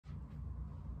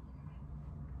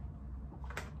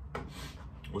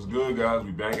What's good, guys?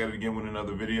 We back at it again with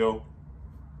another video.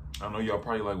 I know y'all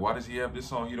probably like, why does he have this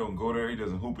song? He don't go there. He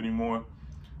doesn't hoop anymore.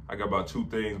 I got about two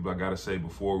things, but I got to say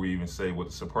before we even say what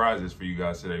the surprise is for you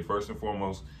guys today. First and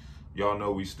foremost, y'all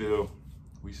know we still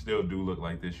do look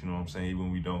like this, you know what I'm saying, even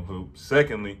when we don't hoop.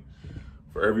 Secondly,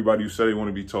 for everybody who said they want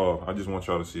to be tall, I just want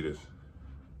y'all to see this.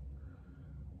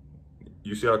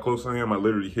 You see how close I am? I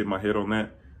literally hit my head on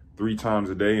that 3 times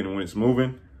a day, and when it's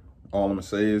moving, all I'm going to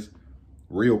say is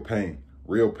real pain.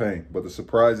 Real pain. But the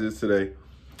surprise is today,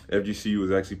 FGCU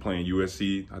is actually playing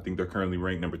USC. I think they're currently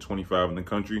ranked number 25 in the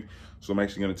country. So I'm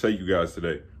actually going to tell you guys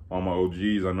today, all my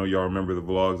OGs. I know y'all remember the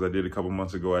vlogs I did a couple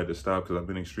months ago. I had to stop because I've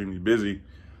been extremely busy.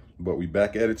 But we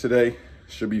back at it today.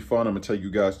 Should be fun. I'm going to take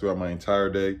you guys throughout my entire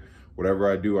day.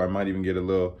 Whatever I do, I might even get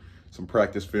some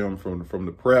practice film from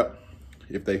the prep.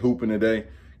 If they hooping today, you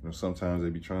know, sometimes they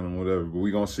be trying them, whatever. But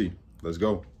we going to see. Let's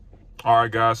go. All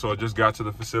right, guys. So I just got to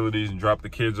the facilities and dropped the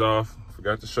kids off.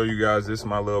 Forgot to show you guys, this is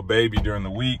my little baby during the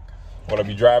week. When I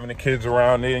be driving the kids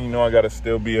around there, you know, I got to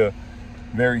still be a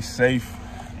very safe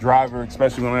driver,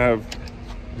 especially when I have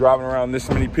driving around this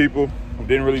many people.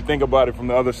 Didn't really think about it from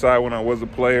the other side when I was a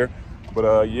player.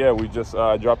 But yeah, we just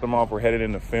dropped them off. We're headed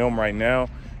into film right now.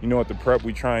 You know, at the prep,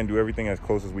 we try and do everything as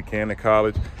close as we can to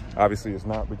college. Obviously, it's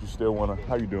not, but you still want to,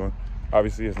 how you doing?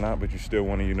 Obviously, it's not, but you still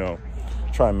want to, you know,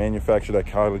 try and manufacture that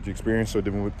college experience so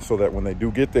that when they do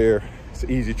get there, it's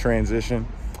an easy transition.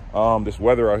 This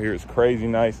weather out here is crazy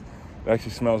nice. It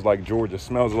actually smells like Georgia. It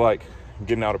smells like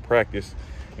getting out of practice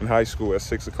in high school at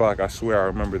 6 o'clock. I swear I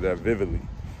remember that vividly.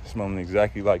 Smelling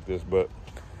exactly like this, but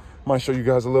I might show you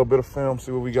guys a little bit of film,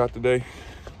 see what we got today.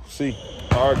 See.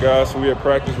 All right, guys, so we at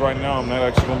practice right now. I'm not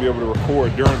actually going to be able to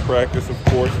record during practice, of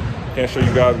course. Can't show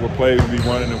you guys what plays we be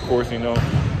running, of course, you know,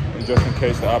 just in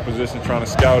case the opposition trying to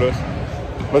scout us.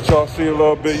 Let y'all see a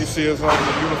little bit. You see us on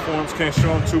the uniforms. Can't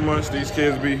show them too much. These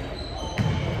kids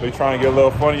they trying to get a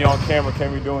little funny on camera.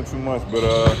 Can't be doing too much,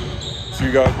 but see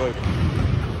you guys later.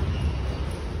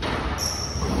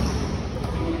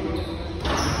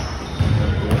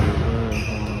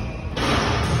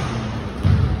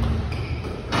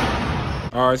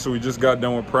 All right, so we just got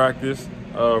done with practice.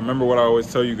 Remember what I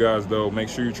always tell you guys, though, make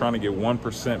sure you're trying to get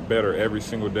 1% better every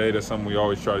single day. That's something we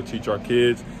always try to teach our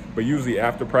kids. But usually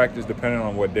after practice, depending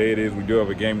on what day it is, we do have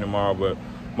a game tomorrow, but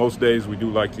most days we do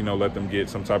like to, you know, let them get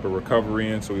some type of recovery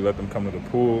in. So we let them come to the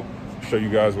pool, show you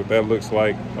guys what that looks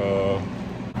like.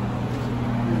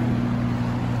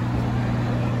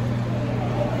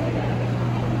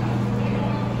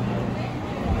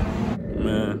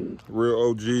 Man, real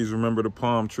OGs remember the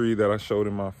palm tree that I showed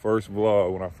in my first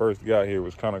vlog when I first got here. It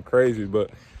was kind of crazy,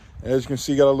 but as you can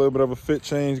see, got a little bit of a fit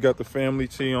change. Got the family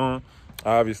tee on,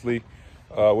 obviously.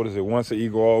 What is it? Once an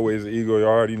eagle, always an eagle. You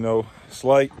already know.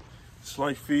 Slight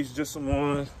feast, just some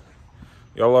ones.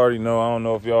 Y'all already know. I don't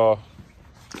know if y'all...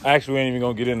 Actually, we ain't even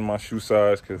going to get into my shoe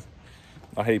size because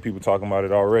I hate people talking about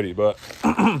it already. But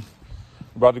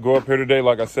about to go up here today.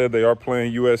 Like I said, they are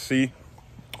playing USC.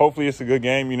 Hopefully, it's a good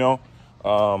game, you know.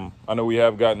 I know we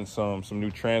have gotten some new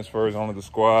transfers onto the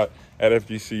squad at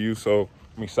FGCU. So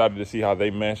I'm excited to see how they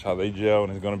mesh, how they gel.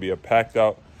 And it's going to be a packed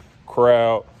out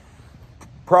crowd.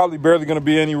 Probably barely going to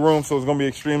be any room, so it's going to be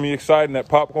extremely exciting. That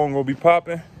popcorn going to be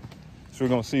popping. So we're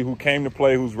going to see who came to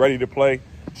play, who's ready to play,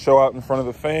 show out in front of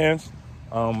the fans.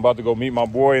 I'm about to go meet my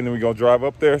boy, and then we're going to drive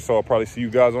up there, so I'll probably see you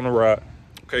guys on the ride.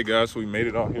 Okay, guys, so we made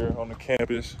it out here on the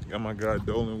campus. Got my guy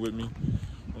Dolan with me,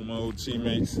 one of my old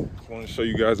teammates. Just want to show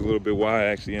you guys a little bit why I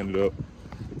actually ended up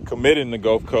committing to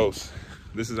Gulf Coast.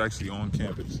 This is actually on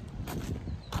campus.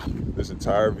 This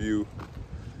entire view,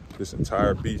 this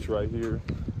entire beach right here.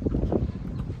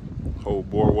 Whole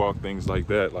boardwalk, things like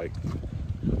that. Like,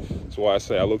 that's why I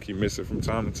say I low-key miss it from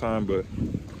time to time, but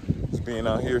just being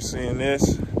out here seeing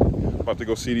this, about to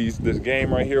go see this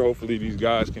game right here. Hopefully these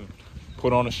guys can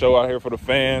put on a show out here for the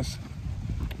fans,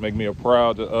 make me a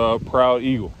proud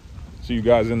Eagle. See you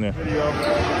guys in there.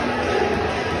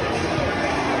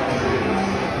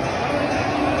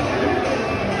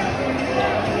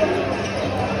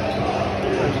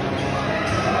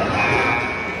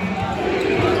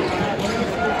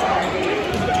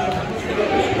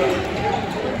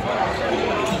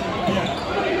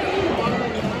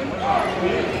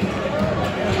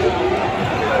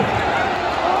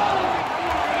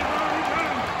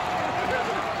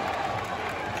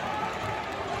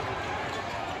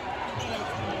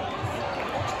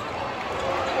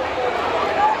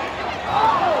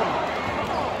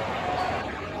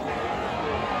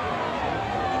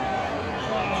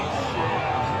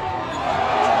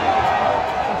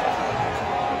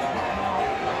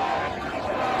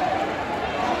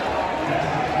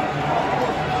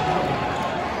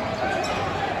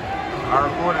 I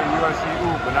recorded a USC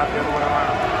oop, but not the other way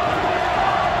around.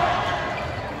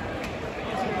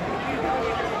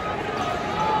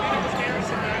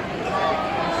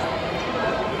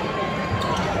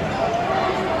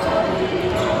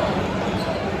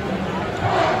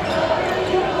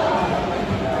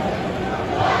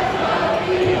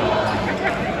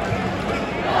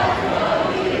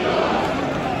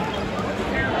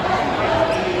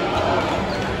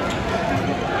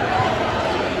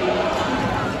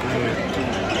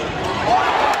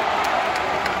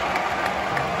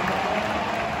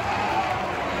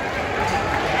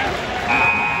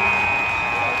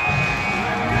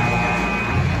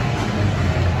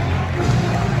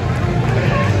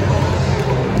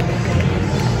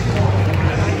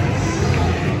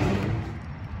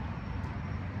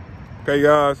 Okay,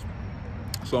 guys,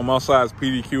 so I'm outside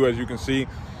PDQ, as you can see.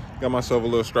 Got myself a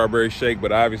little strawberry shake,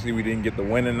 but obviously we didn't get the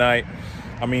win tonight.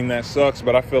 I mean, that sucks,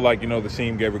 but I feel like, the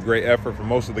team gave a great effort for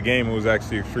most of the game. It was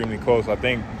actually extremely close. I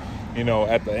think,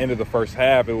 at the end of the first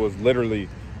half, it was literally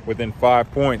within 5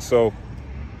 points. So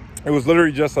it was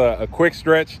literally just a quick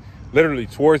stretch. Literally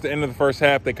towards the end of the first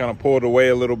half, they kind of pulled away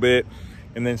a little bit.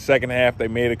 And then second half, they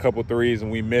made a couple threes,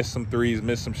 and we missed some threes,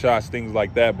 missed some shots, things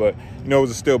like that. But, it was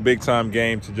a still big-time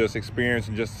game to just experience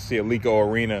and just to see Alico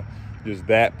Arena just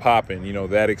that popping,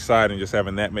 that exciting, just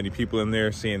having that many people in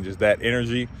there, seeing just that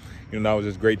energy. That was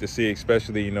just great to see,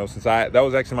 especially, since that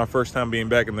was actually my first time being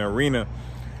back in the arena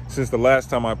since the last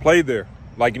time I played there.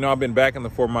 Like, I've been back in the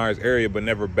Fort Myers area, but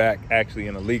never back actually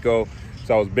in Alico.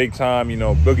 So I was big time.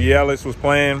 Boogie Ellis was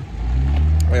playing.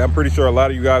 I'm pretty sure a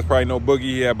lot of you guys probably know Boogie.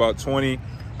 He had about 20,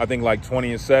 I think like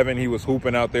 20 and 7. He was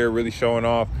hooping out there, really showing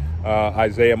off.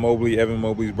 Isaiah Mobley, Evan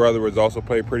Mobley's brother, was also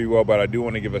played pretty well. But I do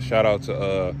want to give a shout out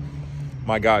to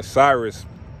my guy Cyrus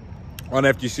on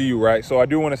FGCU, right? So I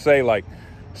do want to say, like,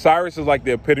 Cyrus is like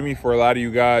the epitome for a lot of you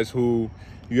guys who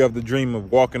you have the dream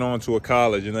of walking on to a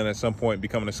college and then at some point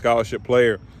becoming a scholarship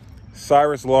player.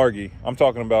 Cyrus Largy, I'm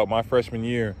talking about my freshman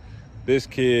year. This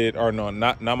kid, or no,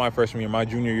 not my freshman year, my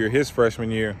junior year, his freshman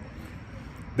year.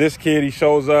 This kid, he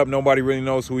shows up. Nobody really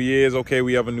knows who he is. Okay,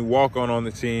 we have a new walk-on on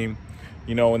the team.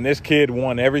 And this kid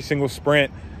won every single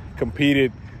sprint,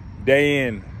 competed day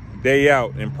in, day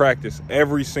out in practice,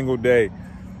 every single day.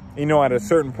 At a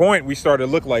certain point, we started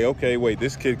to look like, okay, wait,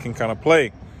 this kid can kind of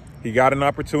play. He got an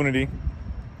opportunity.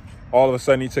 All of a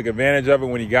sudden, he took advantage of it.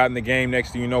 When he got in the game,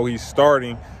 next thing you know, he's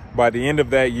starting by the end of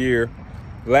that year.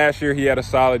 Last year, he had a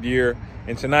solid year,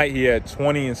 and tonight he had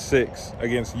 20 and 6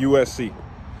 against USC.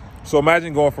 So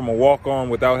imagine going from a walk-on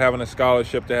without having a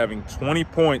scholarship to having 20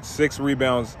 points, 6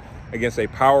 rebounds against a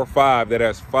Power 5 that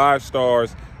has 5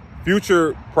 stars,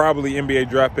 future probably NBA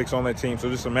draft picks on that team. So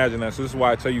just imagine that. So this is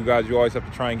why I tell you guys, you always have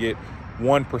to try and get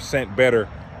 1% better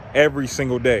every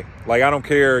single day. Like, I don't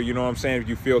care, if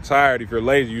you feel tired, if you're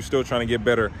lazy, you're still trying to get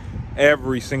better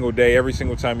every single day. Every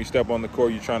single time you step on the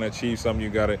court, you're trying to achieve something.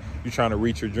 You're trying to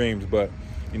reach your dreams. But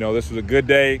this was a good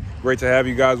day. Great to have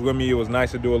you guys with me. It was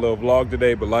nice to do a little vlog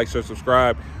today. But like, share,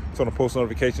 subscribe. It's on the post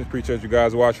notifications. Appreciate you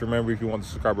guys watch. Remember, if you want the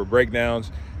subscriber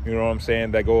breakdowns,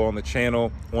 that go on the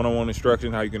channel, one-on-one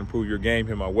instruction, how you can improve your game,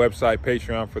 hit my website,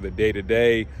 Patreon for the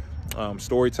day-to-day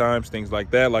story times, things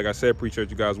like that. Like I said, appreciate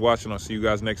you guys watching. I'll see you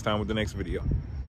guys next time with the next video.